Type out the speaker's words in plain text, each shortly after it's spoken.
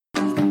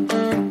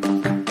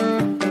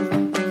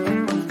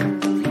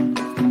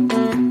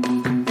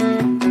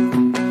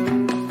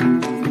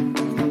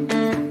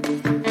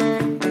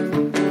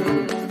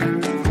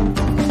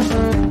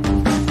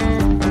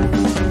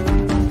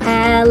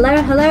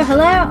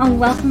and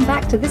welcome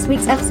back to this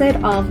week's episode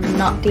of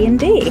Not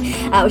D&D,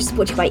 which is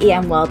brought to you by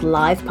EM World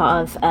Live,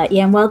 part of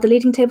EM World, the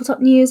leading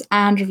tabletop news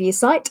and review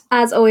site.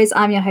 As always,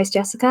 I'm your host,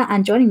 Jessica,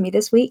 and joining me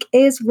this week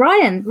is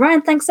Ryan.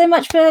 Ryan, thanks so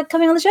much for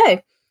coming on the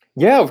show.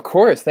 Yeah, of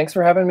course. Thanks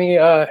for having me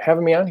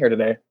on here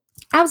today.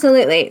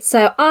 Absolutely.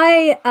 So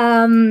I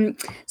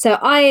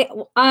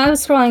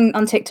was scrolling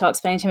on TikTok,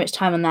 spending too much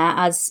time on there,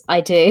 as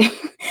I do.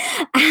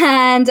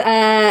 And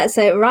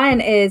so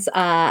Ryan is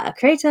a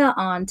creator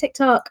on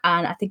TikTok,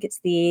 and I think it's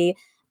the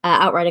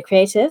Outrider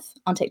Creative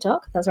on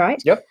TikTok. That's right.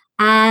 Yep.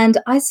 And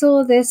I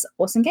saw this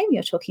awesome game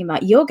you're talking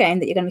about, your game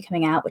that you're going to be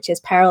coming out, which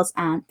is Perils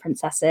and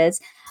Princesses.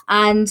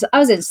 And I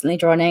was instantly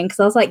drawn in because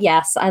I was like,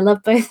 yes, I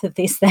love both of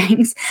these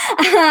things.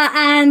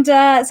 And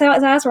so I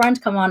asked Ryan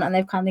to come on, and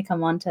they've kindly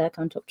come on to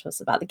come talk to us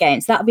about the game.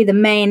 So that'll be the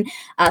main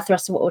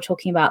thrust of what we're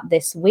talking about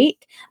this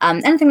week.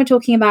 Anything we're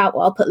talking about,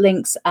 well, I'll put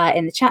links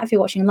in the chat if you're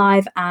watching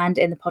live and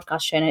in the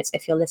podcast show notes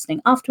if you're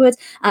listening afterwards.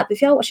 But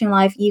if you're watching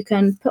live, you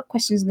can put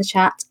questions in the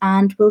chat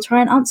and we'll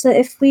try and answer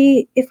if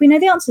we know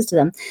the answers to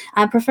them.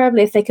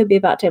 Preferably if they could be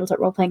about tabletop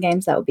role-playing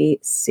games, that would be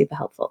super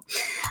helpful.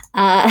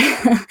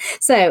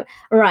 So,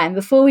 Ryan,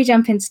 before we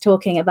jump into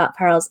talking about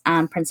Perils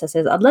and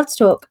Princesses, I'd love to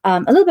talk a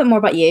little bit more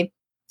about you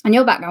and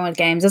your background with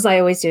games, as I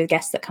always do with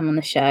guests that come on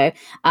the show.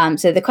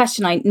 So the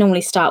question I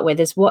normally start with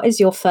is, what is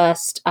your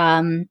first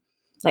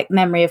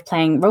memory of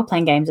playing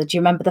role-playing games? Or do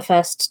you remember the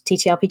first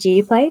TTRPG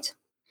you played?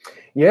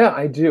 Yeah,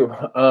 I do.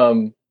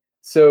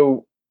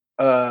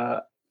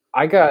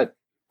 I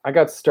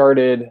got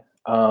started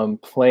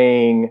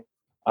playing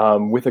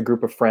with a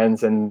group of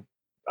friends, and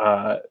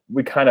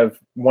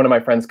one of my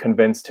friends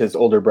convinced his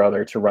older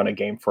brother to run a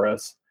game for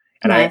us.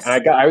 And nice. I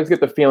always get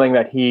the feeling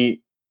that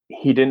he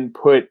didn't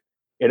put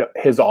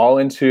his all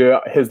into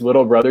his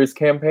little brother's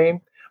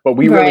campaign, but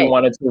we really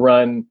wanted to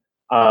run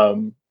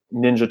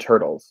Ninja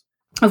Turtles.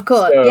 Of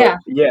course, so,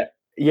 yeah.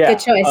 Good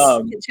choice.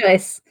 Good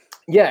choice.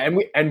 Yeah,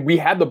 and we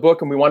had the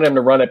book and we wanted him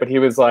to run it, but he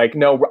was like,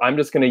 "No, I'm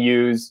just going to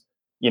use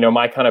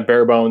my kind of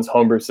bare bones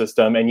homebrew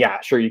system, and yeah,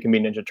 sure, you can be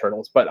Ninja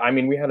Turtles." But I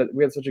mean, we had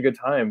such a good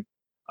time.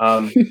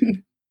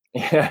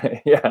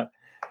 Yeah,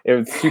 it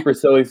was super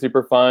silly,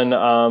 super fun.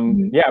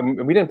 Yeah,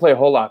 we didn't play a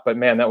whole lot, but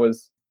man,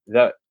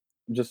 that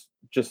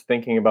just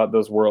thinking about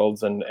those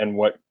worlds and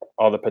what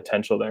all the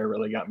potential there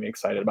really got me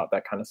excited about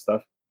that kind of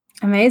stuff.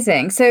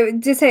 Amazing. So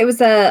did you say it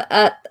was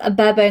a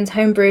bare bones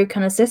homebrew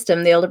kind of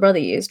system the older brother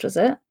used, was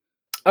it?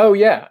 Oh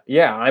yeah.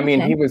 I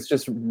mean, he was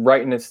just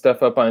writing his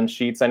stuff up on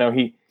sheets. I know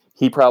he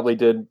probably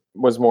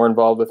was more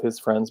involved with his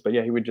friends, but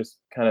yeah, he would just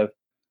kind of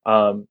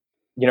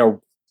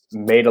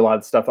made a lot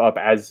of stuff up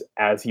as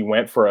he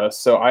went for us.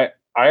 So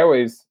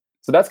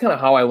so that's kind of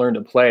how I learned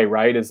to play,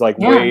 right? Is like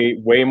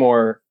way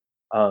more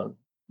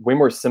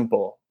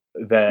simple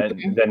than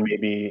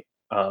maybe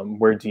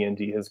where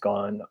D&D has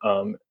gone.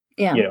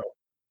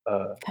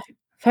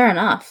 Fair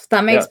enough.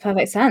 That makes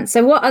perfect sense.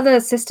 So what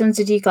other systems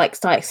did you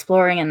start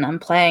exploring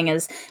and playing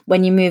as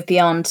when you moved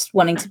beyond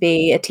wanting to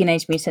be a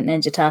Teenage Mutant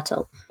Ninja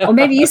Turtle? Or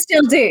maybe you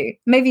still do.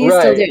 Maybe you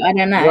still do. I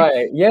don't know.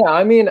 Right. Yeah.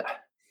 I mean,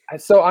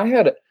 so I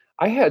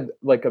had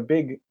like a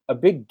big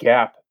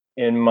gap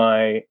in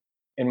my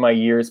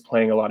years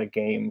playing a lot of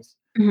games.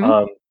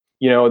 The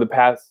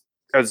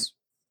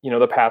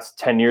past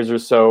 10 years or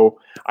so,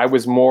 I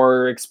was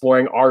more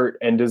exploring art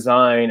and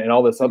design and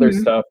all this other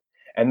stuff.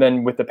 And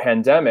then with the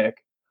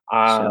pandemic,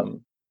 I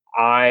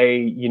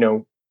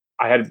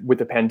had with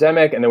the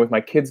pandemic, and then with my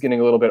kids getting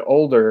a little bit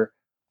older,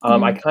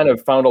 I kind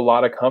of found a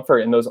lot of comfort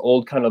in those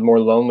old kind of more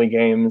lonely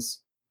games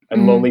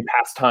and lonely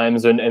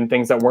pastimes and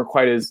things that weren't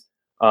quite as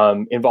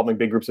involving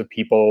big groups of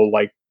people,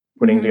 like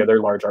putting together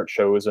large art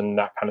shows and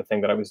that kind of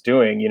thing that I was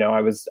doing.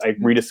 I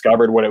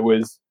rediscovered what it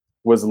was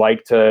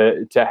like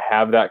to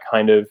have that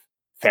kind of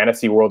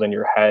fantasy world in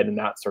your head and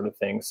that sort of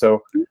thing.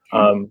 So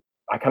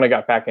I kind of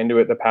got back into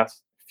it the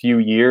past few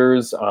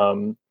years,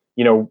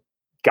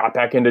 got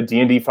back into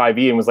D&D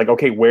 5e and was like,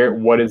 okay,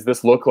 what does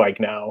this look like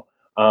now?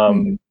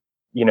 Found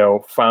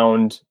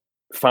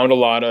a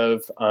lot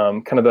of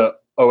kind of the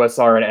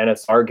OSR and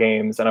NSR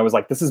games, and I was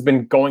like, this has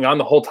been going on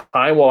the whole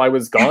time while I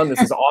was gone.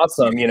 This is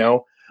awesome.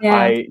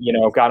 I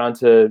got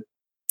onto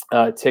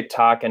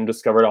TikTok and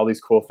discovered all these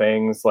cool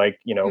things like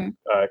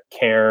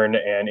Cairn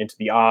and Into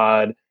the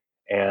Odd,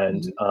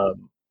 and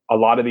a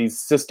lot of these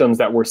systems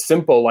that were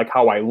simple, like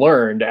how I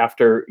learned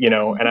after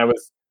and I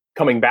was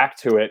coming back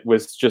to it,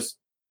 was just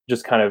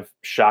kind of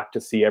shocked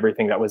to see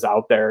everything that was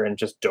out there and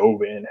just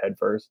dove in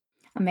headfirst.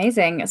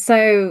 Amazing.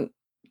 So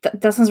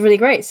that sounds really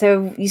great.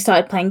 So you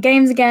started playing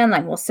games again,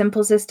 like more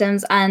simple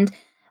systems, and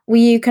were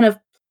you kind of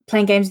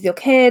playing games with your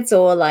kids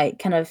or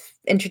kind of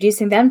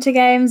introducing them to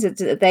games?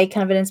 Are they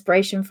kind of an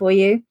inspiration for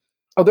you?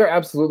 Oh, they're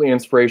absolutely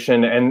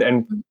inspiration,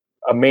 and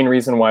a main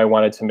reason why I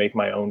wanted to make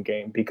my own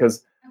game,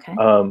 because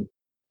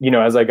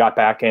as I got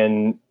back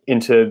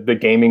into the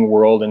gaming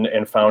world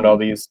and found all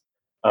these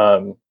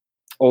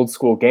old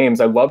school games,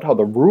 I loved how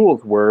the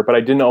rules were, but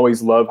I didn't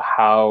always love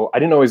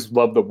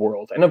the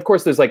world. And of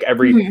course, there's like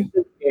every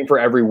game for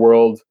every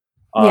world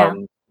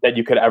that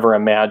you could ever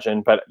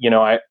imagine. But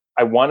I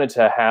wanted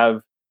to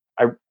have.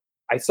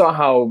 I saw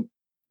how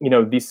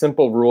these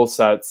simple rule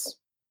sets,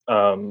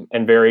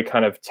 and very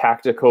kind of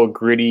tactical,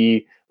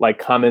 gritty, like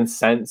common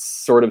sense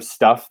sort of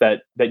stuff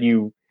that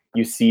you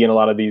see in a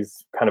lot of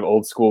these kind of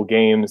old school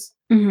games.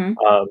 Hmm.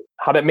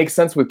 How that makes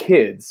sense with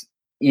kids,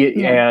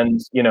 Yeah. and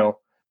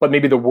but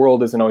maybe the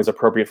world isn't always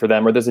appropriate for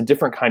them, or there's a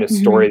different kind of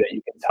story Hmm. that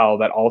you can tell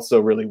that also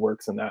really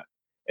works in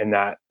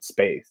that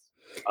space.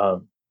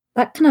 Um,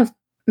 That kind of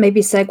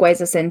maybe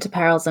segues us into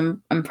Perils and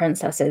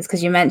Princesses,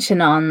 because you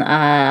mentioned on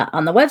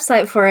the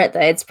website for it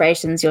the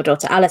inspirations, your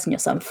daughter Alice and your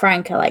son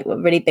Frank are like were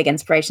really big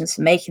inspirations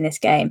for making this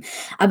game.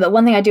 But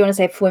one thing I do want to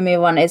say before we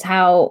move on is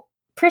how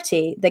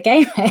pretty the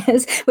game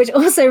is, which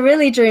also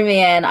really drew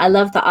me in. I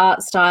love the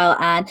art style,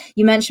 and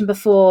you mentioned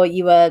before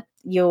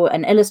you're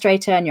an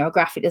illustrator and you're a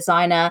graphic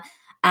designer,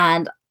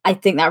 and I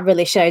think that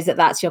really shows that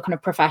that's your kind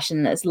of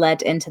profession that's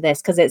led into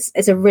this, because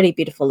it's a really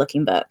beautiful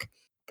looking book.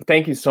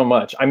 Thank you so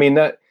much. I mean,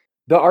 that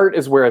the art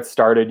is where it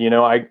started.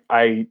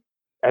 I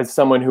as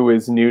someone who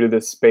is new to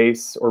this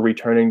space or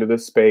returning to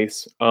this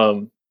space,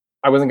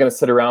 I wasn't going to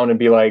sit around and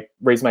be like,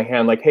 raise my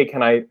hand, like, hey,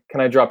 can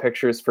I draw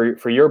pictures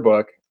for your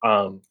book?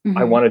 I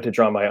Hmm. wanted to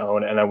draw my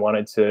own, and I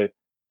wanted to,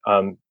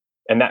 um,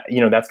 and that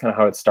that's kind of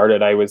how it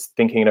started. I was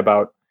thinking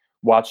about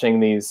watching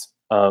these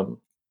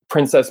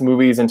princess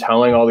movies and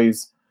telling all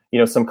these,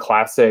 some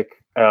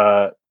classic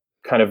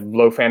kind of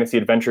low fantasy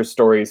adventure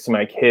stories to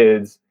my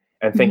kids,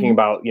 and thinking Hmm.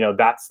 about,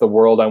 that's the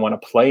world I want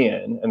to play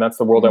in, and that's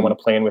the world I Hmm. want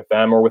to play in with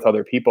them or with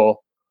other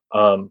people.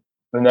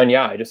 And then,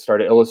 yeah, I just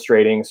started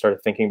illustrating,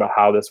 started thinking about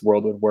how this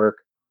world would work.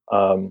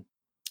 um,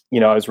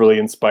 I was really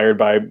inspired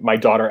by my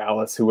daughter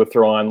Alice, who would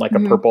throw on like a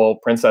Hmm. purple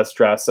princess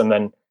dress and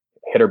then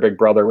hit her big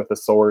brother with a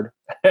sword.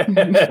 Hmm.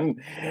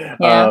 And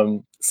Yeah,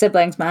 um,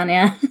 siblings, man.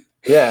 Yeah.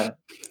 yeah,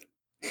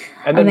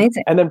 and then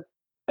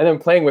Amazing.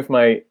 playing with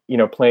my,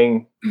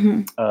 playing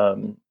Hmm.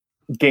 um,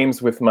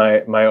 games with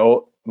my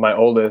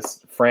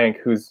oldest Frank,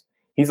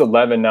 he's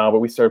 11 now, but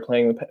we started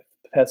playing the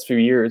past few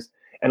years,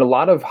 and a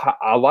lot of how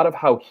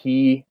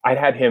I'd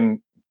had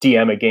him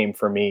DM a game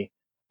for me,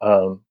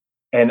 um,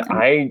 and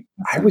I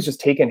was Awesome.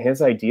 just taking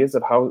his ideas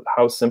of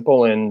how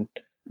simple and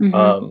Hmm.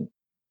 um,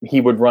 he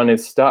would run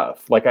his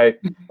stuff. Like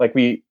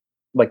we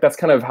like that's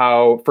kind of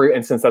how, for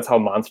instance, that's how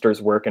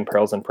monsters work in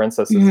Perils and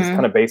Princesses, is kind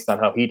Hmm. of based on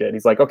how he did.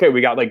 He's like, okay,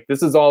 we got, like,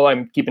 this is all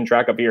I'm keeping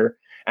track of here,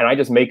 and I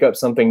just make up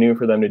something new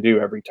for them to do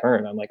every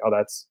turn. I'm like, oh,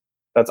 that's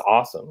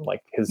awesome.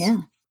 Like his, Yeah.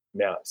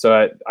 yeah.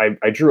 So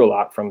I drew a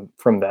lot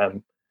from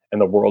them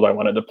and the world I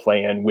wanted to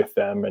play in with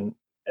them, and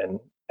and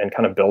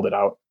kind of build it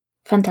out.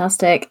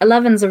 Fantastic.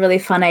 11's a really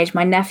fun age.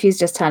 My nephew's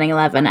just turning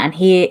 11 and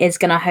he is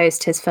going to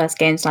host his first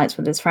games nights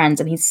with his friends.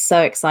 And he's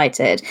so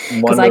excited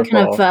because I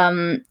kind of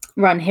Wonderful.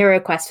 run Hero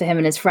Quest for him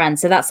and his friends.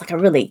 So that's like a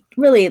really,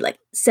 really like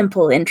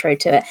simple intro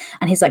to it.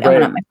 And he's like, I'm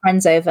going to Right. have my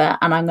friends over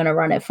and I'm going to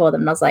run it for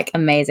them. And I was like,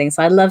 amazing.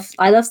 So I love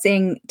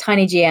seeing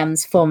tiny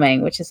GMs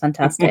forming, which is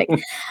fantastic. We've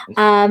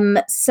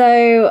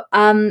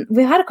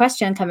had a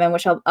question come in,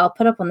 which I'll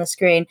put up on the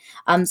screen.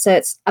 So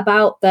it's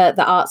about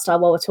the art style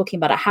while we're talking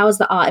about it. How has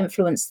the art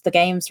influenced the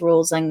game's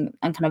rules and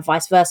kind of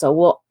vice versa?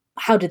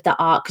 How did the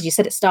art, because you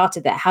said it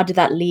started there, how did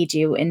that lead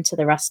you into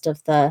the rest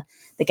of the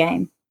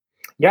game?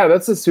 Yeah,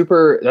 that's a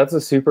super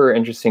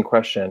interesting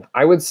question.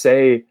 I would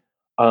say,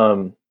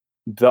 um,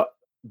 the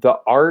the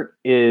art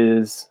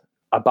is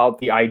about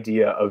the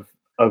idea of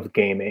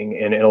gaming,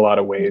 and in a lot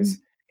of ways,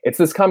 Mhm. it's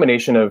this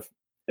combination of,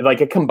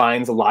 like, it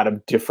combines a lot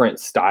of different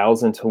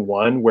styles into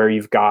one, where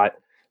you've got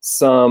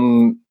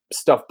some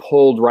stuff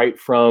pulled right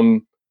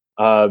from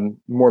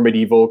more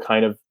medieval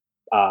kind of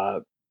uh,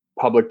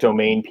 public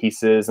domain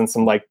pieces, and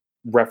some, like,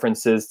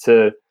 references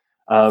to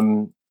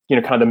um,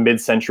 kind of the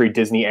mid-century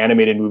Disney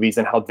animated movies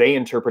and how they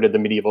interpreted the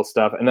medieval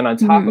stuff. And then on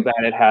top of Mhm.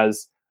 that, it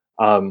has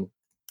um,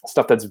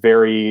 stuff that's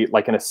very,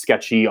 like, in a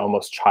sketchy,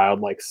 almost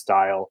childlike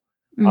style.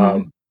 Um,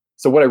 Mhm.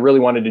 so what I really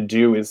wanted to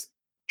do is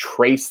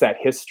trace that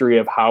history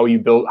of how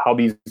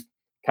these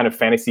kind of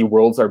fantasy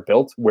worlds are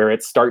built, where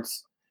it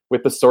starts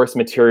with the source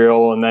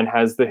material and then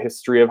has the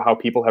history of how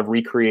people have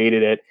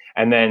recreated it.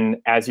 And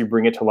then as you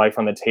bring it to life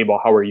on the table,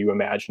 how are you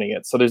imagining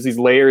it? So there's these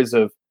layers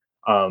of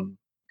kind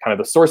of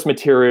the source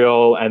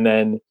material, and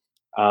then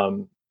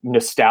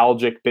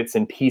nostalgic bits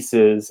and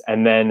pieces,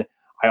 and then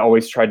I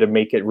always tried to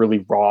make it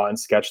really raw and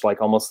sketch,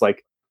 like, almost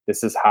like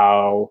this is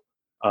how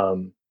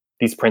um,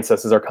 these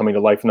princesses are coming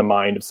to life in the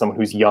mind of someone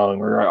who's young,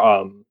 or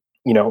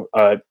you know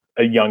a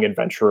young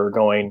adventurer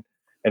going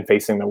and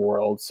facing the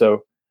world.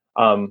 So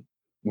um,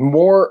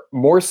 more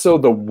so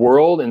the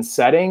world and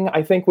setting,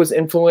 I think, was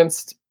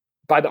influenced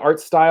by the art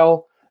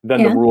style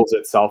than the Yeah. rules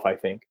itself, I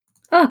think.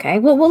 Okay.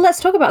 Well, let's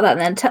talk about that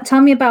then.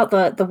 Tell me about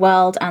the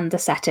world and the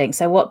setting.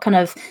 So, what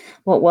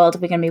world are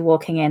we going to be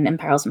walking in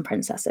Perils and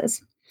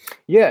Princesses?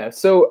 Yeah,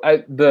 so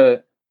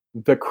the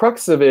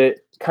crux of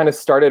it kind of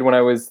started when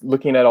I was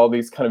looking at all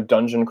these kind of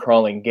dungeon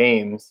crawling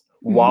games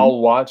Hmm. while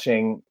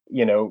watching,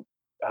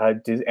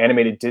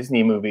 animated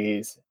Disney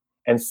movies,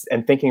 and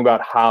thinking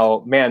about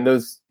how, man,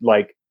 those,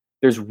 like,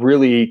 there's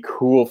really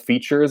cool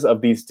features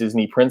of these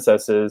Disney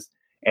princesses,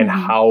 and Hmm.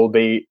 how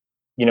they,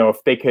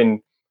 if they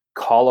can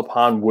call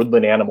upon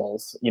woodland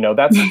animals,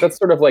 that's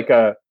sort of like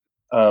a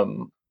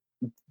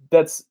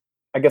that's,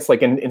 I guess,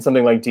 like in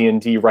something like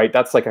D&D, right?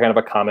 That's like a kind of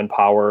a common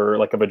power,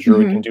 like if a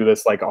druid can do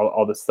this, like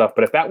all this stuff.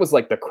 But if that was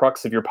like the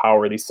crux of your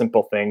power, these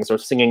simple things, or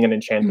singing an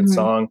enchanted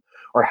song,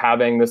 or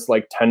having this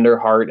like tender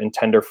heart and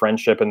tender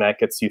friendship, and that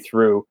gets you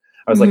through,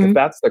 I was like, if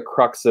that's the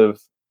crux of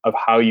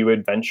how you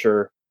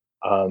adventure,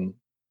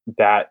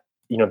 that,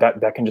 you know,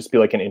 that can just be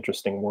like an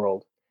interesting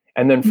world.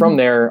 And then from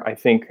there, I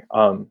think,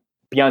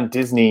 beyond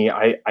Disney,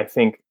 I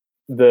think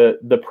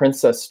the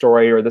princess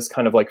story, or this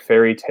kind of like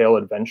fairy tale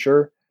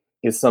adventure,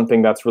 is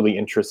something that's really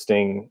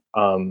interesting.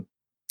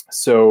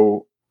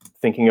 So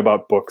thinking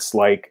about books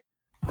like,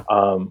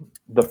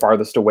 The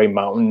Farthest Away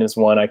Mountain is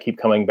one I keep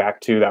coming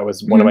back to. That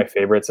was one of my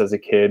favorites as a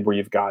kid, where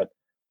you've got,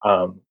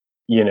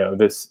 you know,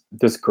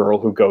 this girl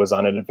who goes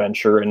on an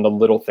adventure, and the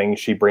little things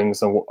she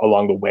brings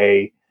along the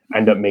way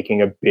end up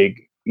making a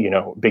big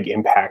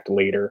impact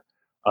later.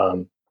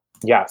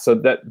 Yeah, so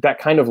that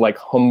kind of like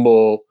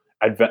humble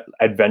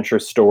adventure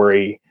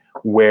story,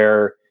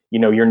 where, you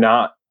know, you're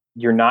not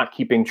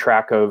keeping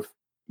track of,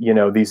 you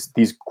know,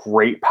 these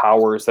great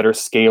powers that are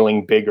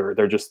scaling bigger.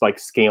 They're just like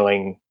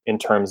scaling in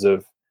terms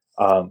of,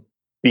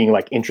 being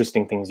like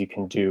interesting things you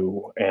can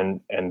do,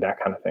 and that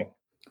kind of thing.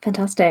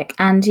 Fantastic.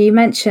 And you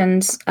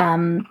mentioned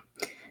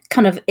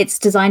kind of it's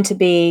designed to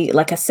be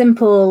like a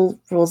simple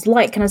rules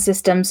light kind of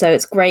system, so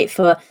it's great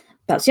for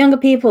perhaps younger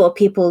people, or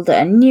people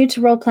that are new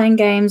to role-playing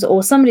games,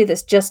 or somebody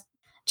that's just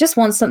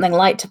wants something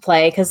light to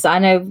play, because I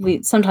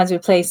know sometimes we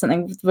play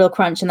something with real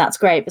crunch, and that's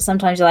great, but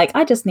sometimes you're like,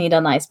 I just need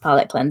a nice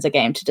palate cleanser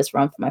game to just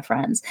run for my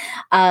friends.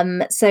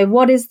 So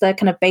what is the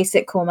kind of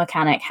basic core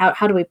mechanic?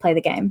 How do we play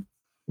the game?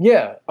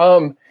 Yeah.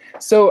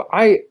 So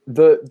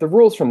the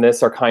rules from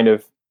this are kind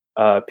of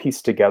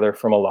pieced together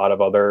from a lot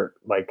of other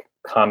like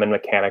common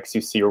mechanics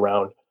you see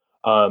around.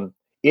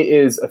 It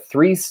is a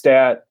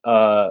 3-stat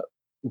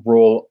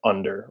roll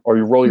under, or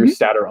you roll your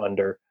stat or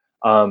under.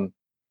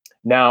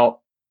 Now,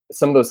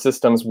 some of those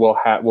systems are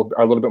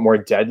a little bit more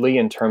deadly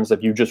in terms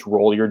of you just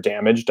roll your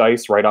damage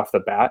dice right off the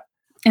bat.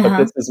 But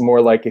this is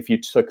more like if you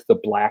took the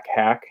black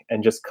hack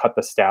and just cut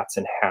the stats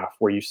in half,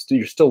 where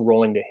you're still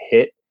rolling to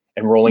hit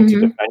and rolling to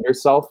defend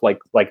yourself, like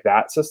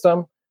that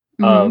system.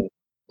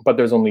 But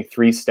there's only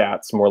 3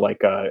 stats, more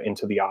like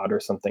Into the Odd or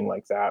something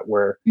like that,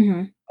 where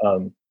and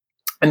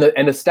the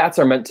stats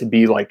are meant to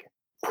be like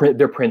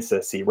they're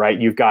princessy, right?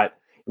 You've got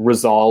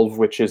Resolve,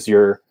 which is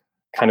your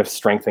kind of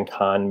strength and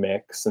con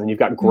mix, and then you've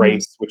got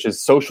Grace, which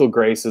is social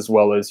grace as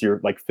well as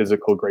your like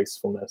physical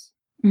gracefulness,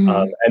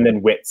 and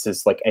then Wits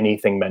is like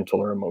anything mental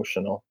or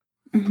emotional.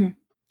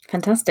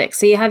 Fantastic.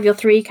 So you have your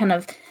 3 kind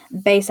of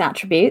base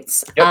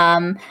attributes. Yep.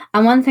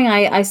 And one thing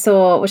I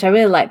saw, which I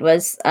really liked,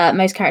 was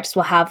most characters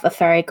will have a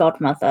fairy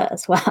godmother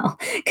as well.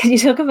 Can you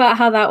talk about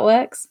how that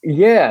works?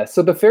 Yeah.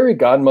 So the fairy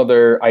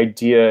godmother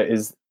idea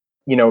is,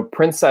 you know,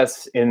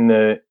 princess in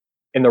the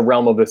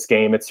realm of this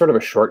game, it's sort of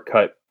a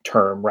shortcut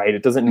term, right?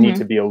 It doesn't need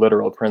to be a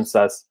literal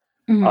princess.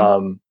 You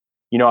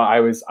know, I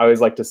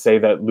always like to say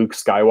that Luke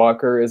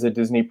Skywalker is a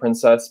Disney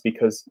princess,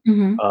 because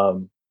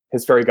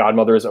his fairy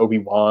godmother is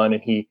Obi-Wan,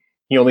 and he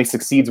only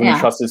succeeds when he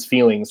trusts his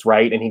feelings,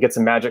 right? And he gets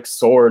a magic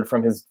sword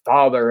from his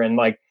father, and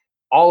like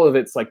all of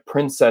it's like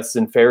princess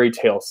and fairy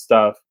tale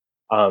stuff.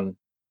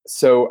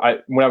 So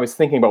when I was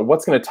thinking about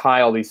what's going to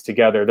tie all these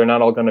together, they're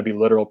not all going to be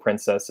literal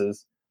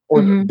princesses,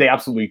 or they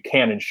absolutely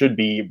can and should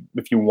be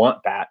if you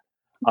want that.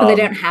 But they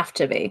don't have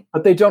to be.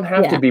 But they don't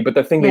have to be. But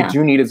the thing they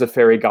do need is a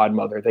fairy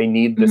godmother. They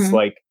need this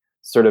like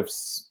sort of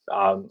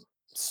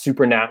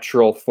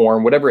supernatural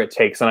form, whatever it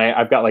takes. And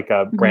I've got like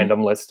a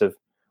random list of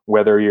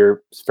whether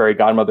your fairy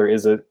godmother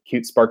is a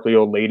cute, sparkly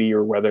old lady,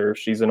 or whether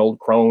she's an old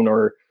crone,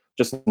 or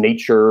just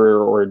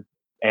nature, or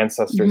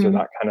ancestors, or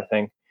that kind of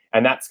thing.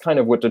 And that's kind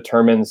of what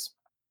determines,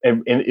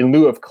 in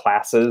lieu of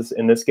classes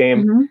in this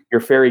game,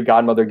 your fairy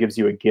godmother gives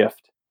you a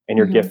gift, and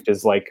your gift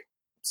is like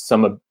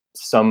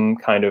some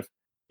kind of,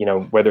 you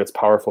know, whether it's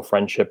powerful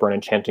friendship or an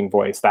enchanting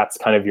voice. That's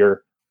kind of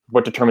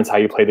what determines how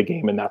you play the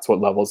game, and that's what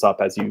levels up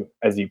as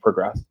you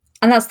progress.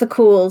 And that's the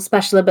cool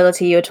special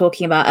ability you were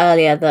talking about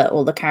earlier that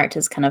all the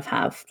characters kind of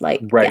have. Like,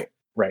 right.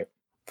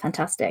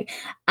 Fantastic.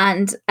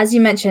 And as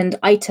you mentioned,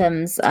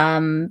 items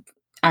and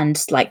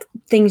like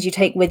things you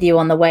take with you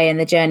on the way and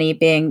the journey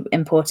being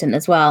important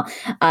as well.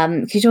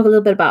 Could you talk a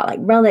little bit about like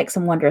relics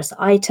and wondrous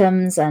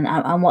items and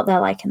what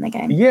they're like in the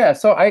game? Yeah.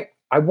 So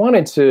I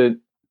wanted to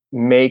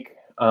make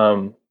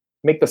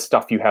the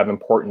stuff you have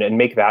important, and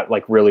make that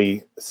like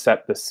really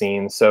set the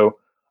scene. So,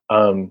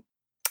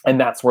 and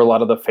that's where a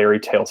lot of the fairy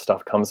tale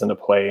stuff comes into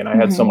play. And I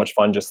had so much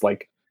fun just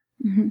like,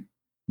 you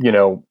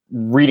know,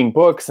 reading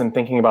books and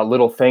thinking about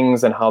little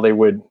things and how they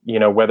would, you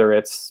know, whether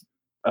it's,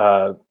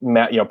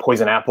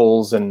 poison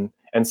apples and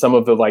some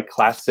of the like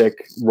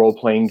classic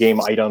role-playing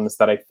game items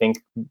that I think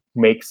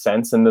make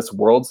sense in this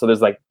world. So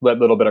there's like that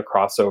little bit of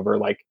crossover,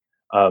 like,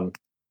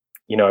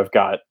 you know, I've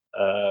got,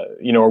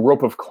 you know, a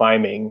rope of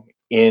climbing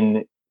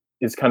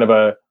is kind of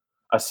a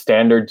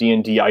standard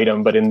D&D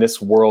item, but in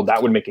this world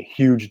that would make a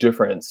huge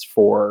difference.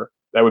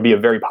 That would be a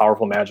very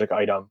powerful magic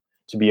item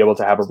to be able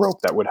to have a rope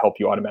that would help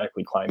you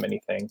automatically climb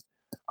anything.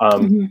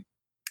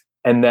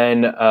 And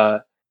then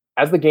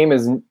as the game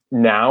is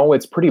now,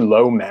 it's pretty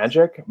low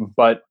magic,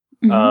 but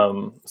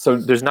Mm-hmm. so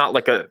there's not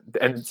like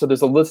and so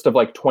there's a list of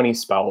like 20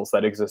 spells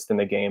that exist in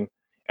the game,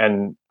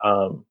 and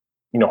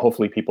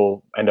hopefully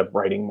people end up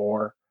writing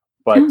more,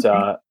 but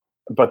Okay.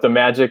 but the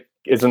magic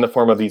is in the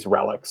form of these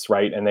relics,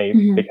 right? And they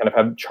Mm-hmm.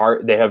 kind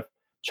of they have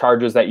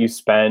charges that you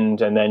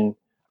spend, and then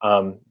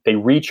they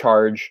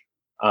recharge,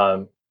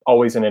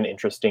 always in an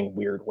interesting,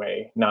 weird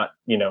way. Not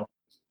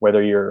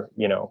whether you're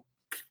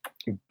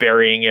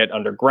burying it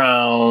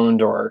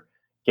underground or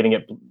getting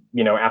it,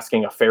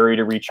 asking a fairy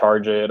to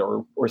recharge it,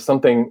 or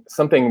something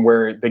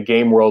where the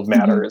game world Mm-hmm.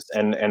 matters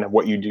and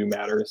what you do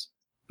matters.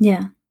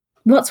 Yeah.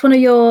 What's one of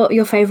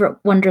your favorite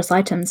wondrous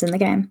items in the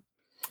game?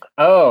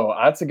 Oh,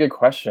 that's a good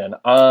question.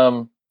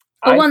 Or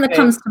I one that think,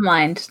 comes to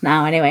mind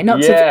now, anyway.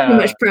 Not to put too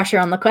much yeah, pressure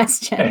on the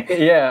question.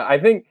 yeah. I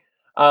think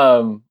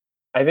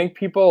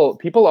people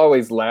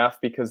always laugh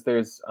because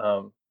there's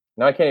now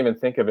I can't even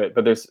think of it,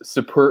 but there's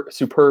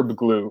superb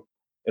glue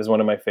is one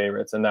of my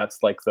favorites, and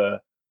that's like the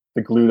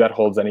glue that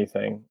holds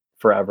anything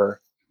forever.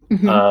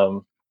 Mm-hmm.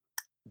 Um,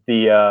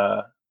 the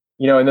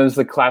and there's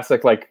the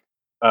classic like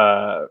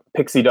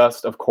pixie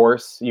dust, of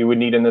course, you would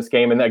need in this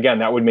game, and again,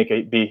 that would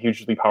be a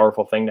hugely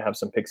powerful thing to have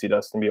some pixie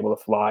dust and be able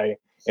to fly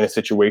in a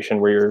situation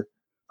where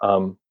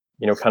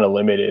you're kind of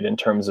limited in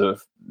terms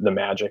of the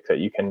magic that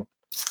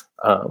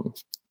um,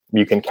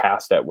 you can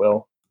cast at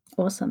will.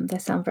 Awesome. They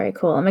sound very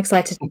cool. I'm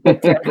excited to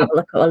dig through and have a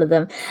look at all of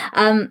them.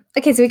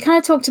 Okay, so we kind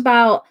of talked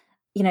about,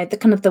 the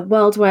kind of the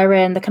world we're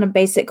in, the kind of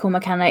basic core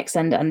mechanics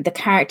and the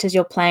characters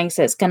you're playing.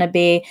 So it's going to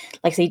be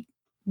like, say,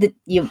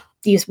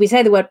 we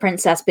say the word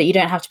princess, but you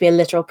don't have to be a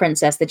literal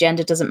princess. The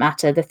gender doesn't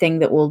matter. The thing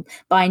that will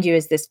bind you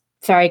is this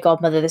fairy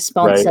godmother, this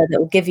sponsor Right. that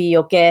will give you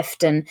your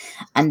gift and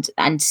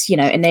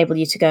enable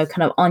you to go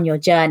kind of on your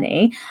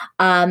journey.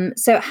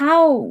 So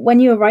how, when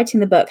you were writing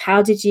the book,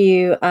 how did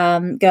you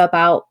go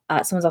about,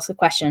 someone's asked a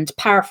question, to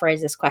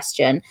paraphrase this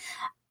question,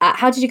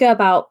 how did you go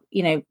about,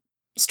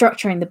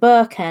 structuring the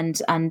book and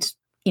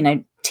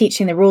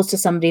teaching the rules to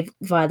somebody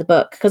via the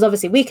book? Because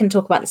obviously we can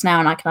talk about this now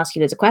and I can ask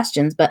you loads of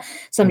questions, but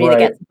somebody that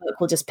Right. gets the book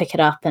will just pick it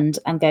up and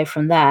go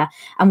from there.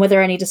 And were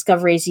there any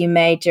discoveries you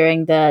made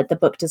during the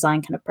book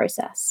design kind of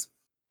process?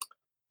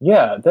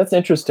 Yeah, that's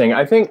interesting.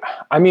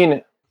 I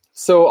mean,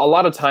 so a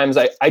lot of times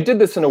I did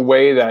this in a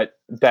way that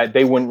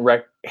they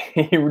wouldn't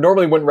you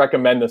normally wouldn't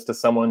recommend this to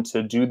someone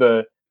to do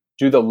the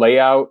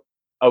layout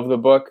of the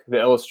book, the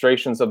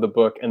illustrations of the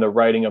book, and the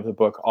writing of the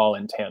book all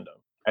in tandem.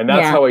 And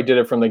that's Yeah. how I did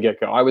it from the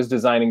get-go. I was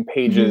designing Mm-hmm.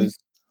 pages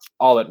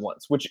all at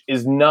once, which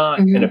is not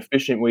an Mm-hmm.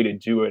 efficient way to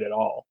do it at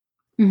all.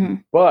 Mm-hmm.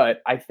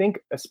 But I think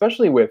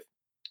especially with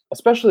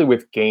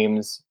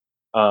games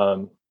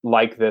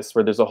like this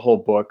where there's a whole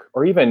book,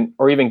 or even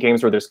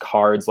games where there's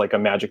cards, like a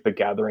Magic the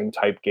Gathering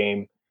type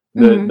game,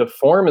 the Mm-hmm. the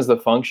form is the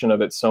function of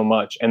it so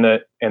much, and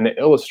the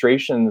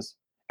illustrations,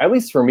 at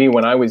least for me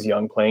when I was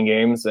young playing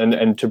games,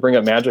 and to bring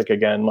up Magic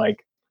again,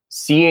 like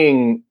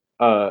seeing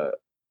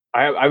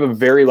I have a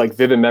very like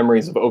vivid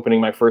memories of opening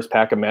my first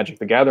pack of Magic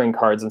the Gathering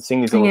cards and seeing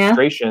these Yeah.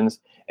 illustrations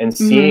and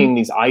Mm-hmm. seeing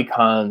these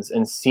icons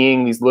and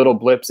seeing these little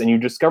blips, and you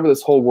discover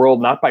this whole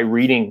world not by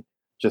reading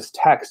just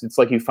text. It's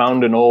like you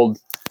found an old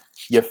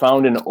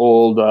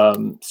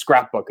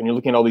scrapbook, and you're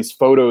looking at all these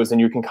photos, and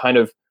you can kind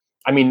of,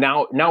 I mean,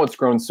 now it's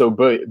grown so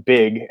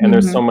big, and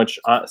there's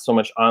Mm-hmm. so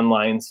much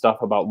online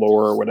stuff about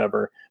lore or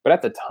whatever. But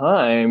at the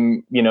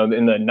time, in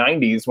the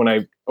 90s when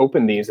I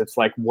opened these, it's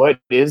like, what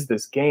is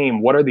this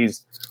game? What are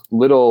these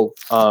little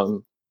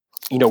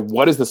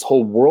what is this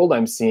whole world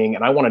I'm seeing?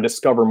 And I want to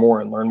discover more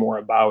and learn more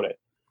about it.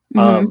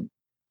 Mm-hmm.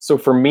 So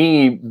for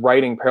me,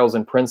 writing Perils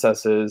and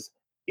Princesses,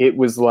 it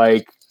was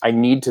like I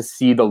need to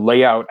see the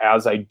layout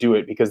as I do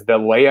it, because the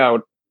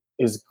layout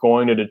is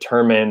going to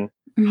determine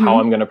how Mm-hmm.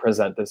 I'm going to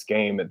present this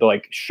game.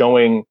 Like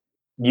showing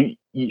the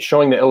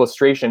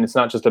illustration, it's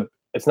not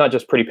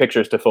just pretty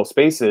pictures to fill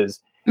spaces.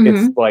 It's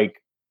Mm-hmm.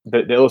 like the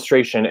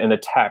illustration and the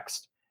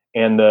text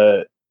and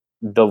the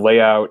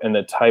layout and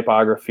the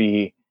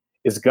typography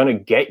is going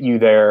to get you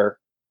there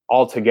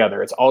all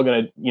together. It's all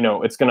going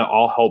to, it's going to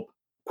all help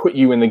put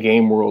you in the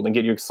game world and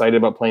get you excited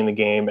about playing the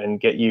game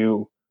and get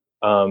you,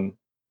 and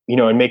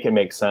make it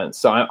make sense.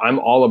 So I'm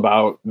all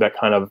about that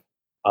kind of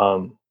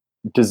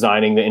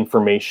designing the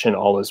information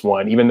all as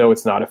one, even though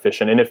it's not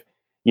efficient. And if,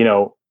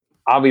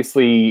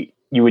 obviously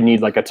you would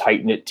need like a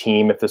tight knit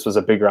team if this was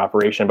a bigger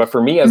operation. But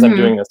for me, as I'm Mm-hmm.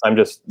 doing this, I'm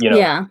just,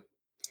 Yeah.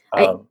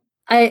 I, um,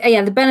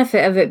 yeah, the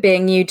benefit of it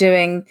being you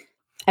doing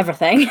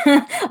everything.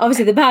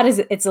 Obviously, the bad is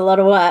it's a lot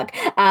of work,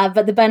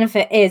 but the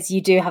benefit is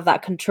you do have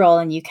that control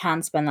and you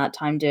can spend that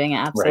time doing it.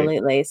 right.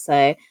 Absolutely.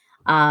 So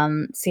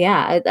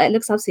yeah, it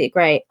looks absolutely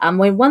great.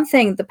 When one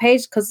thing, the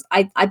page, because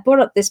I brought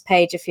up this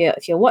page. If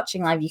you're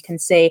watching live, you can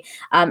see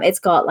it's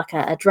got like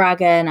a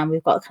dragon, and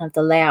we've got kind of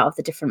the layout of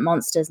the different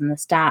monsters and the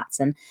stats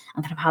and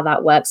kind of how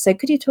that works. So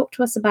could you talk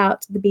to us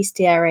about the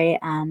bestiary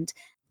and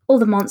all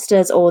the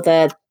monsters or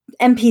the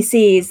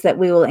NPCs that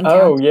we will Oh encounter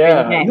during the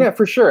yeah, game? yeah,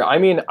 for sure. I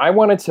mean, I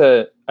wanted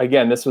to,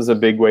 again, this was a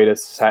big way to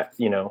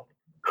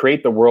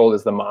create the world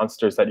as the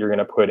monsters that you're going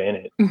to put in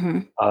it. Mm-hmm.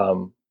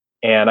 Um,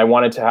 and I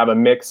wanted to have a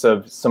mix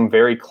of some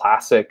very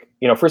classic,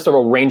 first of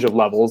all, range of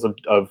levels of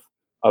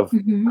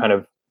kind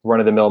of run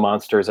of the mill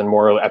monsters and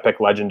more epic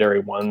legendary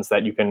ones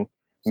that you can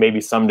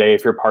maybe someday,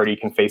 if your party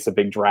can face a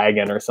big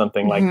dragon or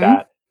something like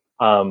that.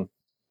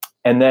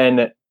 And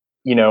then,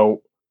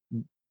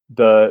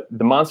 the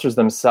monsters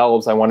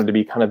themselves, I wanted to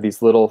be kind of these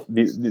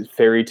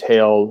fairy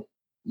tale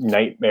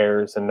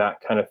nightmares and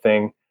that kind of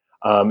thing.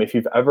 If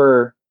you've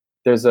ever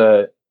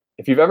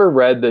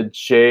read the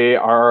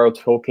J.R.R.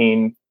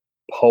 Tolkien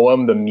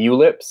poem, The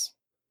Mulips,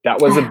 that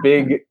was a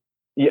big,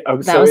 that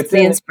was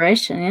the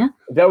inspiration. Yeah.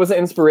 That was the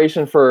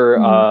inspiration for,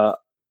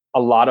 a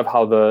lot of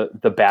how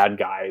the bad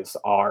guys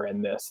are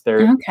in this. They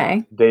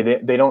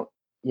don't,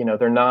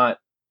 they're not,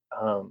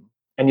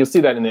 and you'll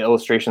see that in the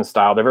illustration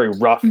style. They're very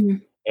rough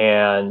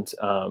and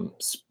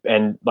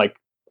like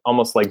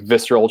almost like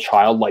visceral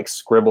childlike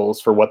scribbles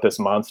for what this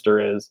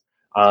monster is.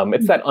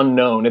 It's that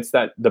unknown. It's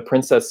that the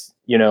princess,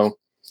 in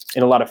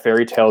a lot of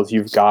fairy tales,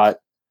 you've got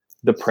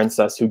the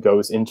princess who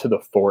goes into the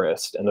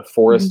forest, and the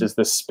forest is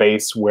this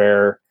space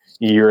where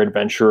your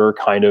adventurer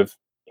kind of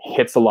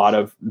hits a lot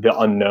of the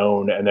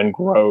unknown and then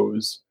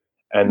grows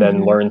and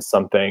then learns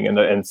something. And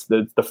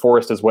the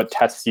forest is what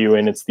tests you.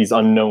 And it's these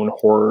unknown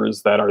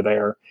horrors that are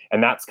there.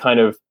 And that's kind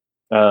of,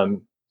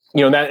 and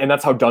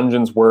that's how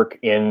dungeons work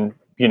in,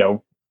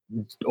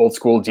 old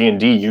school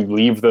D&D. You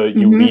leave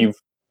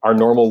our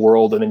normal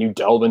world and then you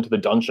delve into the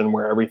dungeon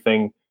where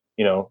everything,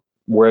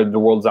 where the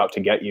world's out to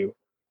get you.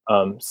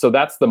 So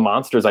that's the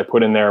monsters I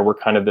put in there were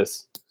kind of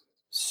this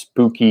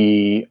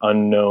spooky,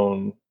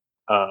 unknown,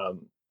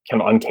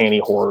 kind of uncanny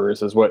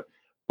horrors is what,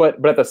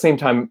 but at the same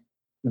time,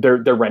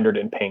 they're rendered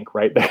in pink,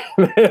 right?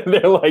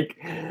 They're like,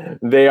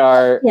 they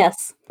are.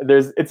 Yes.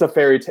 It's a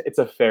fairy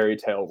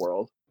tale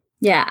world.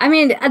 Yeah, I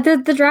mean,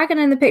 the dragon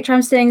in the picture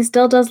I'm seeing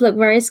still does look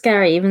very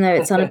scary, even though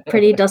it's on a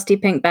pretty dusty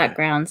pink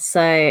background.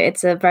 So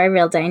it's a very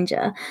real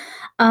danger.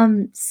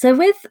 So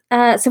when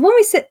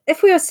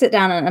if we were to sit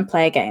down and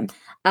play a game,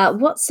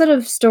 what sort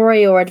of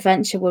story or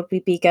adventure would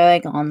we be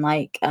going on?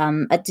 Like,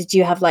 did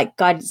you have like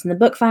guidance in the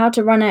book for how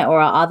to run it, or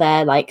are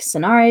there like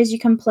scenarios you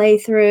can play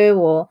through,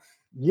 or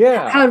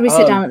how would we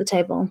sit down at the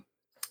table?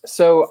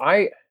 So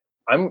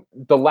I'm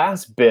the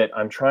last bit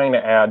I'm trying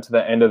to add to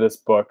the end of this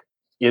book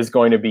is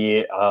going to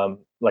be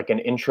like an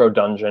intro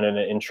dungeon and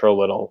an intro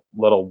little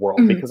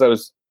world,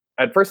 because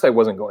at first I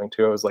wasn't going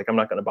to. I was like, I'm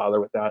not going to bother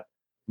with that,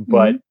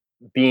 but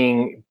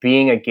being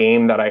a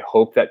game that I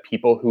hope that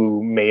people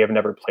who may have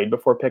never played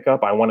before pick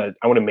up, I want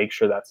to make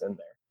sure that's in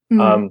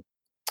there.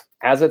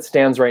 As it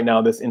stands right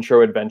now, this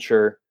intro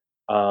adventure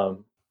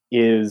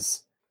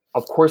is,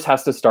 of course,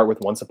 has to start with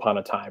Once Upon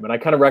a Time. And I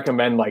kind of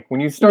recommend, like,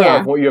 when you start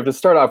off, you have to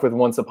start off with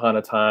Once Upon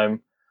a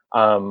Time.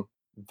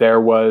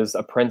 There was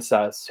a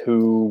princess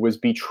who was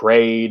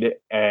betrayed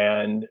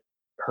and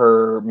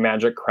her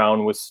magic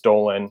crown was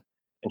stolen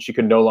and she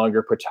could no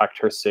longer protect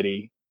her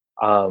city.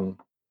 And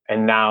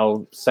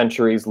now,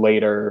 centuries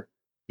later,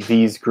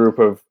 these group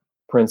of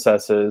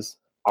princesses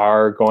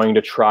are going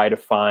to try to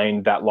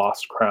find that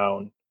lost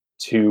crown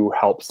to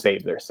help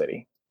save their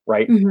city.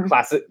 Right?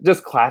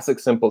 Classic,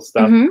 simple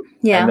stuff.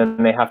 Yeah. And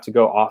then they have to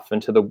go off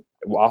into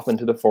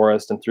the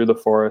forest and through the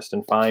forest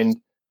and find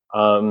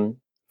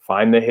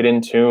the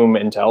hidden tomb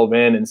and delve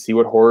in and see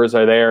what horrors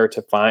are there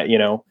to find,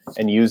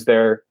 and use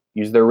their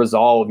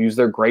resolve, use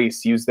their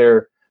grace, use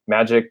their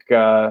magic,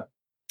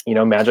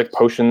 magic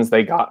potions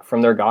they got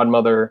from their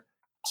godmother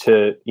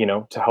to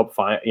help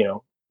find,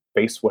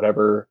 face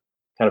whatever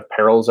kind of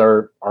perils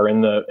are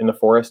in the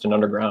forest and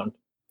underground.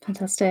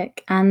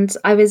 Fantastic. And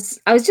I was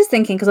just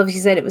thinking, because obviously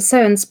you said it was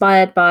so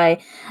inspired by,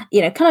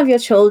 kind of your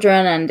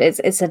children, and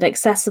it's an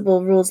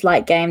accessible rules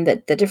light game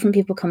that different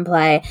people can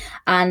play.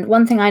 And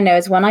one thing I know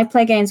is when I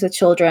play games with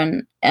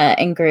children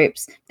in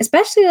groups,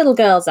 especially little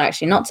girls,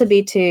 actually, not to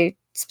be too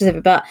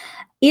specific, but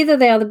either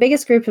they are the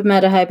biggest group of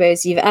murder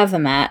hobos you've ever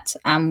met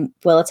and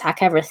will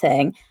attack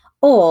everything,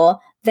 or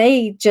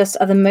they just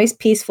are the most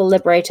peaceful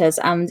liberators,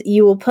 and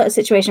you will put a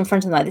situation in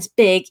front of them like this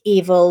big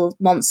evil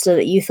monster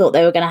that you thought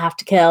they were going to have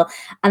to kill,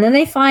 and then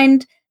they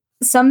find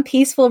some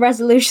peaceful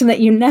resolution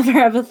that you never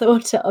ever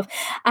thought of.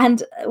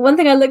 And one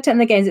thing I looked at in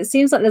the games, it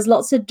seems like there's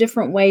lots of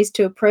different ways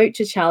to approach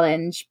a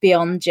challenge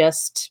beyond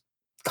just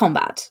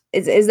combat.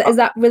 Would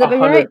that be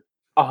right?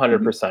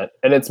 100%.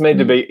 And it's made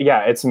to be,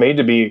 it's made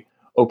to be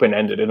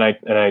open-ended. And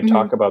I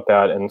talk about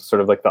that in sort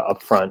of like the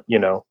upfront,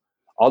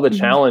 all the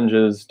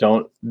challenges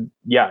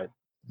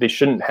they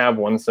shouldn't have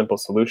one simple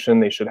solution.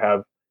 They should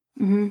have,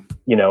 and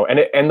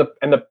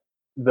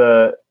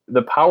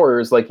the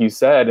powers, like you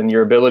said, and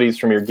your abilities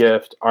from your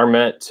gift are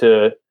meant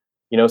to,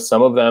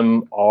 some of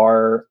them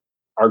are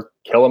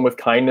kill them with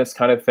kindness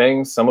kind of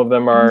things. Some of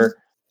them are,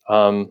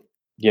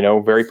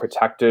 very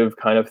protective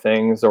kind of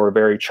things, or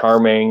very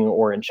charming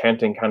or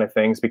enchanting kind of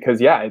things.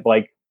 Because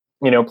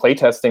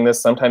playtesting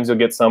this, sometimes you'll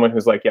get someone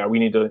who's like, we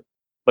need to,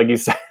 like you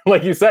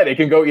said, it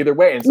can go either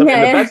way. And the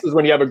best is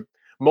when you have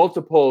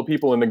multiple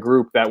people in the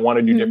group that want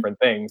to do different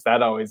things.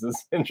 That always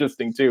is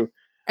interesting too.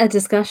 A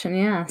discussion,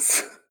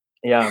 yes.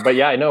 Yeah,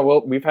 but I know.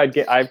 Well,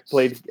 I've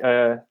played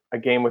a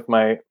game with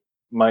my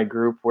my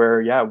group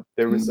where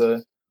there was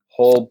a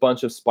whole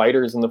bunch of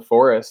spiders in the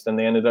forest, and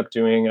they ended up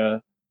doing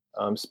a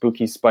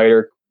spooky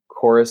spider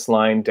chorus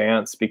line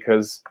dance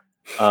because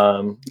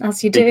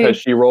as you do, because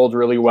she rolled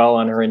really well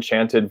on her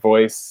enchanted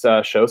voice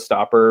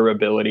showstopper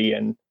ability,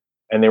 and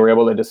they were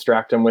able to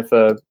distract them with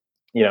a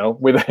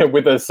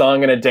with a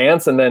song and a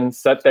dance, and then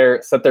set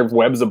their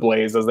webs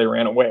ablaze as they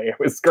ran away. It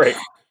was great.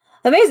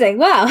 Amazing!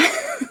 Wow.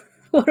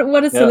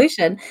 What a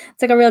solution.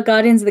 It's like a real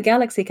Guardians of the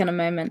Galaxy kind of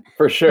moment.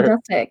 For sure.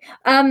 Fantastic.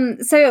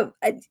 So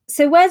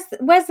where's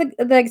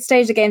the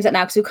stage the game's at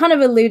now? Because we kind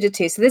of alluded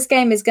to. So this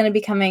game is going to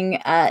be coming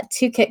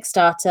to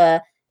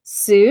Kickstarter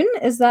soon.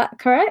 Is that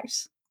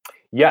correct?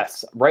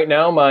 Yes. Right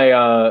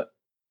now,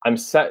 I'm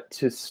set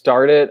to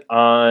start it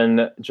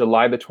on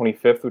July the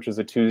 25th, which is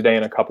a Tuesday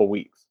in a couple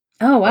weeks.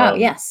 Oh wow!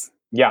 Yes.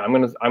 Yeah, I'm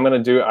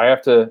gonna do. I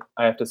have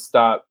to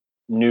stop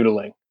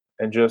noodling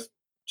and just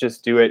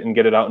do it and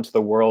get it out into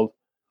the world.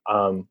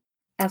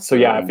 So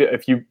yeah,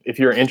 if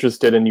you're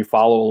interested and you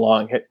follow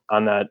along, hit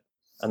on that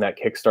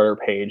Kickstarter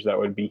page, that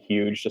would be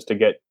huge, just to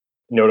get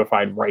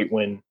notified right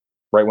when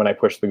I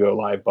push the go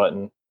live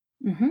button.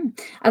 Mm-hmm.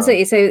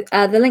 Absolutely. So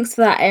the links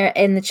for that are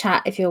in the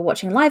chat if you're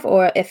watching live,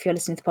 or if you're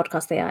listening to the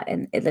podcast,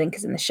 the link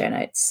is in the show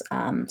notes.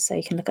 So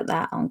you can look at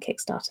that on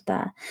Kickstarter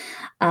there.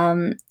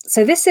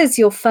 So this is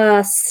your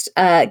first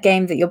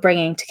game that you're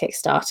bringing to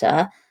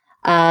Kickstarter.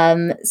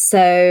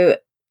 So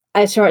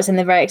I'm sure it's in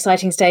the very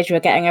exciting stage where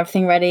you're getting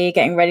everything ready,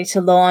 getting ready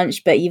to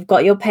launch, but you've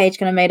got your page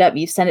kind of made up,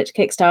 you've sent it to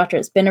Kickstarter,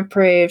 it's been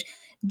approved.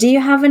 Do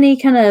you have any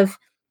kind of,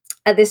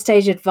 at this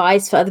stage,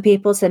 advice for other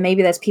people? So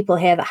maybe there's people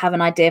here that have an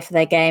idea for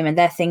their game and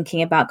they're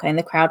thinking about going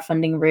the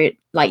crowdfunding route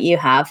like you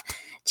have.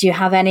 Do you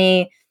have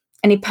any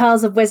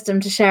pearls of wisdom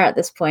to share at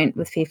this point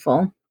with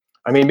people?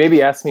 I mean,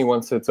 maybe ask me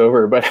once it's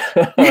over, but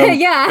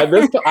yeah. At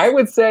this point, I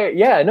would say,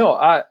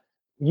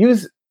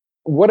 use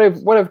what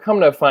I've come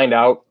to find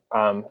out,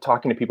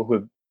 talking to people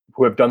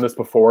who have done this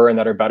before and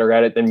that are better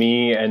at it than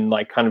me, and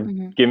like kind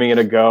of giving it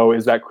a go,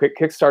 is that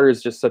Kickstarter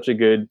is just such a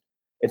good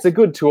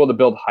tool to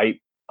build hype.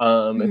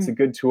 It's a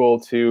good tool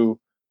to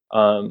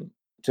kind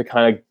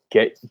of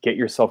get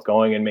yourself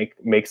going and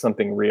make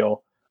something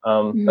real.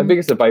 My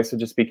biggest advice would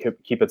just be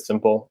keep it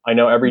simple. I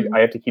know I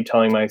have to keep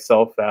telling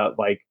myself that,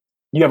 like,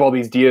 you have all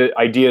these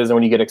ideas, and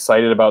when you get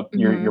excited about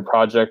your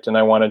project, and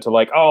I wanted to,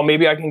 like, oh,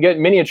 maybe I can get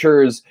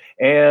miniatures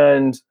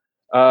and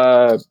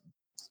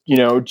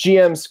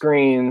GM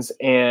screens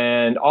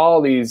and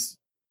all these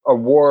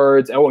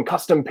awards, and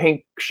custom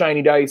pink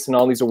shiny dice and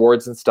all these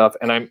awards and stuff,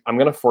 and I'm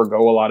gonna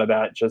forego a lot of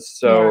that just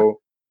so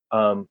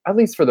at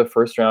least for the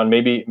first round,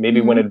 maybe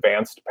when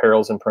Advanced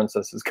Perils and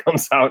Princesses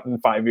comes out in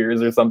 5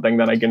 years or something,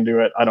 then I can do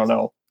it. I don't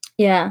know.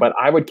 Yeah. But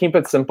I would keep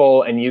it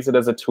simple and use it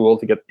as a tool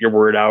to get your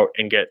word out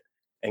and get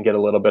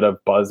a little bit of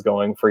buzz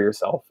going for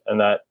yourself,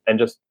 and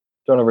just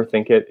don't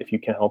overthink it if you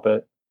can help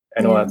it.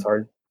 I know that's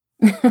hard.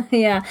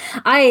 Yeah,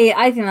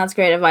 I think that's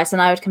great advice,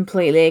 and I would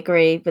completely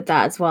agree with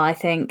that as well. I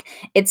think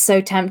it's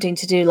so tempting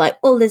to do like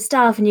all this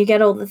stuff and you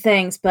get all the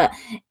things, but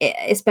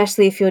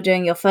especially if you're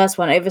doing your first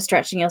one,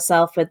 overstretching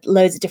yourself with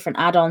loads of different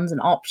add-ons and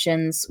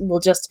options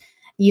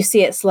you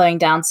see it slowing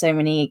down so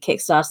many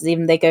Kickstarters,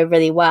 even they go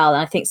really well.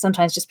 And I think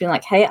sometimes just being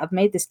like, hey, I've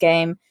made this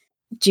game,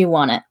 do you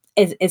want it?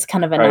 Is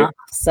kind of enough. Right.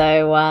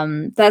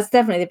 So that's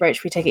definitely the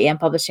approach we take at EM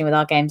Publishing with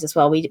our games as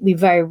well. We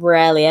very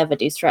rarely ever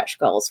do stretch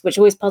goals, which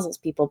always puzzles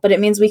people, but it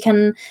means we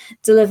can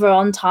deliver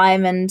on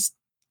time and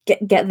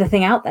get the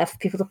thing out there for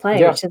people to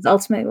play, which is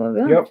ultimately what we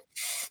want. Yep.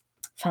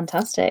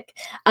 Fantastic.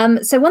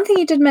 So one thing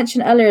you did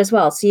mention earlier as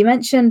well. So you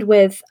mentioned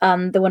with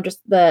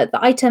the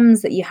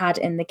items that you had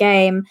in the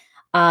game.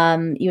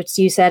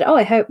 You said, oh,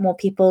 I hope more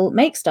people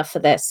make stuff for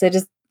this. So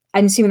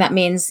I'm assuming that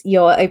means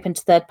you're open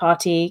to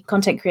third-party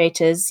content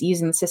creators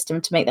using the system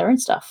to make their own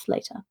stuff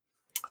later.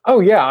 Oh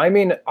yeah, I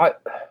mean,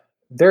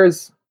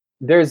 there's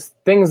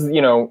things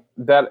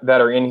that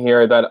are in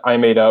here that I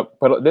made up,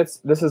 but this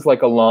is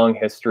like a long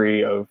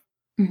history of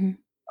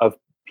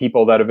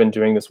people that have been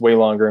doing this way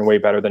longer and way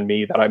better than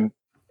me. That I'm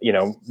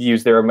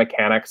use their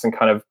mechanics and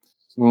kind of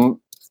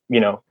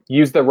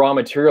use the raw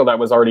material that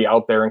was already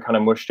out there and kind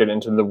of mushed it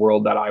into the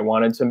world that I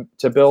wanted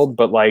to build.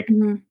 But like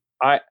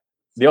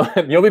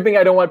The only thing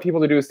I don't want people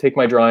to do is take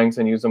my drawings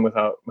and use them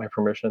without my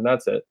permission.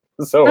 That's it.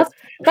 So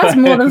that's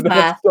more than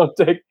fair.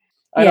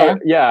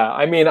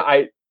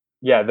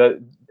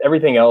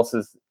 Everything else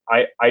is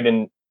I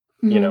didn't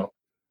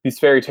these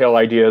fairy tale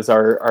ideas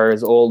are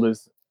as old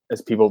as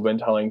people have been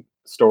telling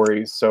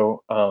stories.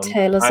 So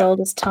tale as old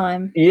as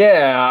time.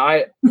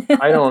 Yeah,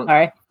 I don't.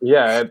 Sorry.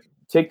 Yeah,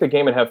 take the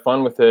game and have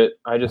fun with it.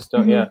 I just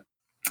don't. Yeah.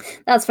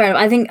 That's fair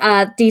enough. I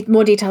think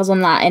more details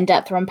on that in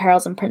depth are on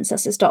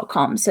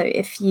perilsandprincesses.com. So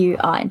if you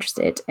are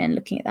interested in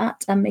looking at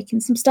that and making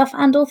some stuff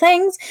and all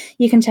things,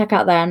 you can check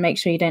out there and make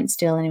sure you don't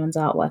steal anyone's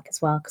artwork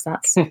as well, because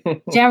that's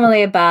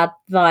generally a bad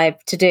vibe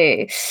to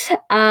do.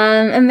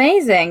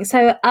 Amazing.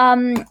 So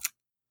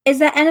Is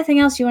there anything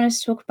else you wanted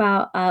to talk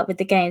about with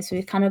the game? So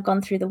we've kind of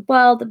gone through the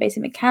world, the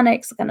basic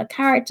mechanics, the kind of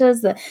characters,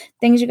 the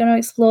things you're going to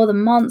explore, the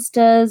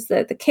monsters,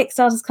 the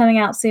Kickstarter's coming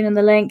out soon in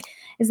the link.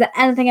 Is there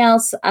anything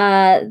else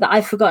that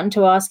I've forgotten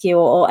to ask you,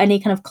 or any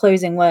kind of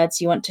closing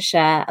words you want to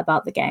share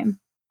about the game?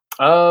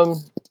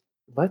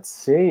 Let's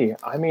see.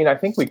 I mean, I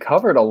think we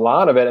covered a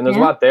lot of it, and there's a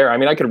lot there. I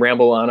mean, I could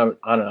ramble on and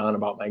on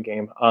about my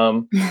game.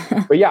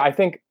 But yeah, I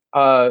think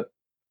a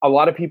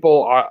lot of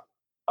people are.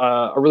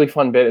 A really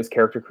fun bit is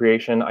character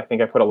creation. I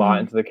think I put a lot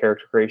into the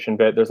character creation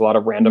bit. There's a lot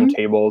of random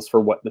tables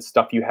for what the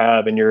stuff you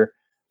have, and your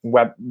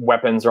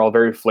weapons are all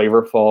very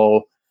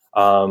flavorful.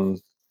 And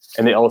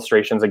the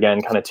illustrations,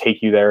 again, kind of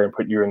take you there and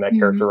put you in that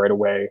character right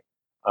away.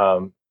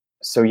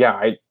 So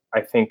yeah,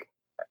 I think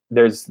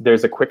there's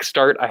a quick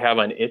start I have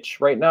on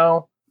Itch right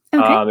now.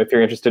 Okay. If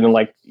you're interested in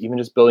like even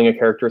just building a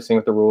character, seeing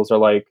what the rules are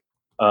like.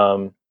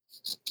 And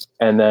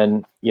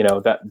then, you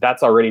know,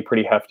 that's already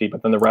pretty hefty,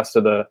 but then the rest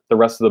of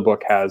the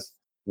book has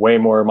way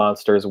more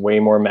monsters, way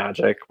more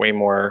magic, way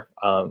more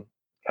kind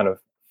of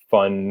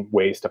fun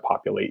ways to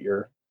populate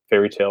your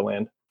fairy tale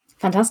land.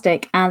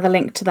 Fantastic. And the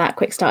link to that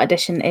Quick Start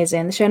edition is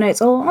in the show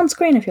notes or on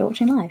screen if you're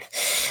watching live.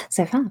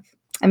 So fab.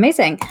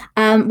 Amazing.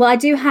 Well, I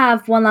do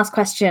have one last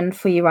question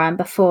for you, Ryan,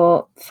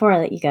 before I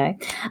let you go,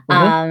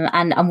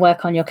 and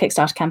work on your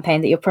Kickstarter campaign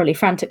that you're probably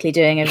frantically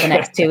doing over the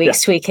next 2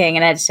 weeks, tweaking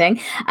and editing,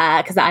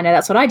 because I know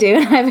that's what I do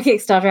when I have a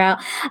Kickstarter out.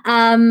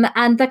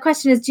 And the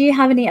question is, do you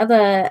have any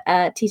other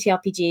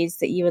TTRPGs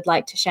that you would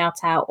like to shout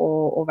out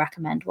or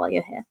recommend while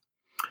you're here?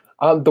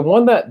 The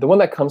one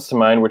that comes to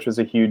mind, which was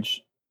a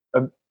huge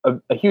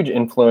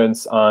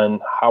influence on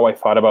how I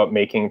thought about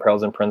making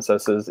Perils and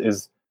Princesses,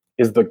 is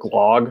the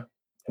Glog.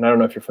 And I don't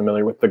know if you're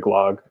familiar with the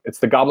Glog. It's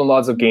the Goblin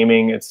Laws of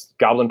Gaming. It's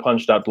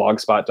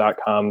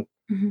goblinpunch.blogspot.com.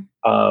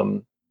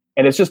 And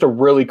it's just a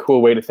really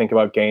cool way to think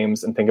about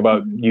games and think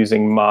about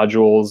using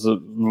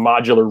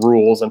modular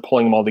rules and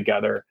pulling them all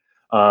together.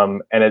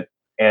 And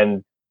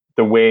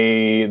the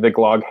way the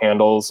Glog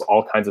handles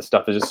all kinds of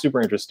stuff is just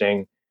super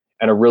interesting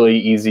and a really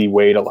easy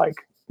way to like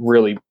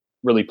really,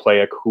 really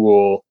play a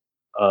cool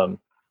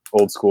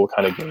old school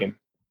kind of game.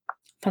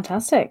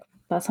 Fantastic.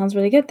 That sounds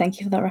really good. Thank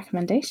you for that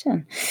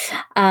recommendation.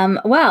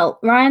 Well,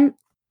 Ryan,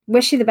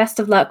 wish you the best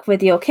of luck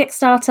with your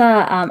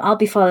Kickstarter. I'll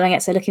be following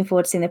it, so looking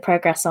forward to seeing the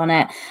progress on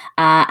it.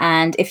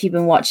 And if you've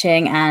been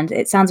watching and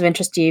it sounds of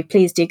interest to you,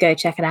 please do go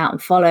check it out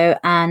and follow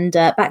and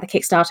back the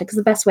Kickstarter, because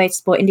the best way to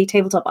support indie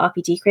tabletop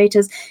RPG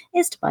creators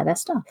is to buy their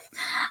stuff.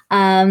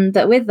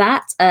 But with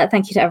that,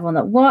 thank you to everyone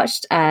that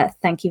watched.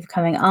 Thank you for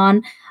coming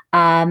on.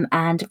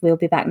 And we'll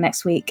be back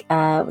next week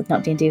with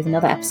Not D&D with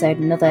another episode,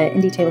 another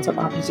indie tabletop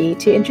RPG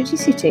to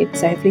introduce you to.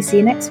 So hopefully see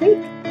you next week.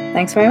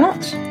 Thanks very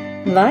much.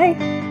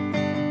 Bye.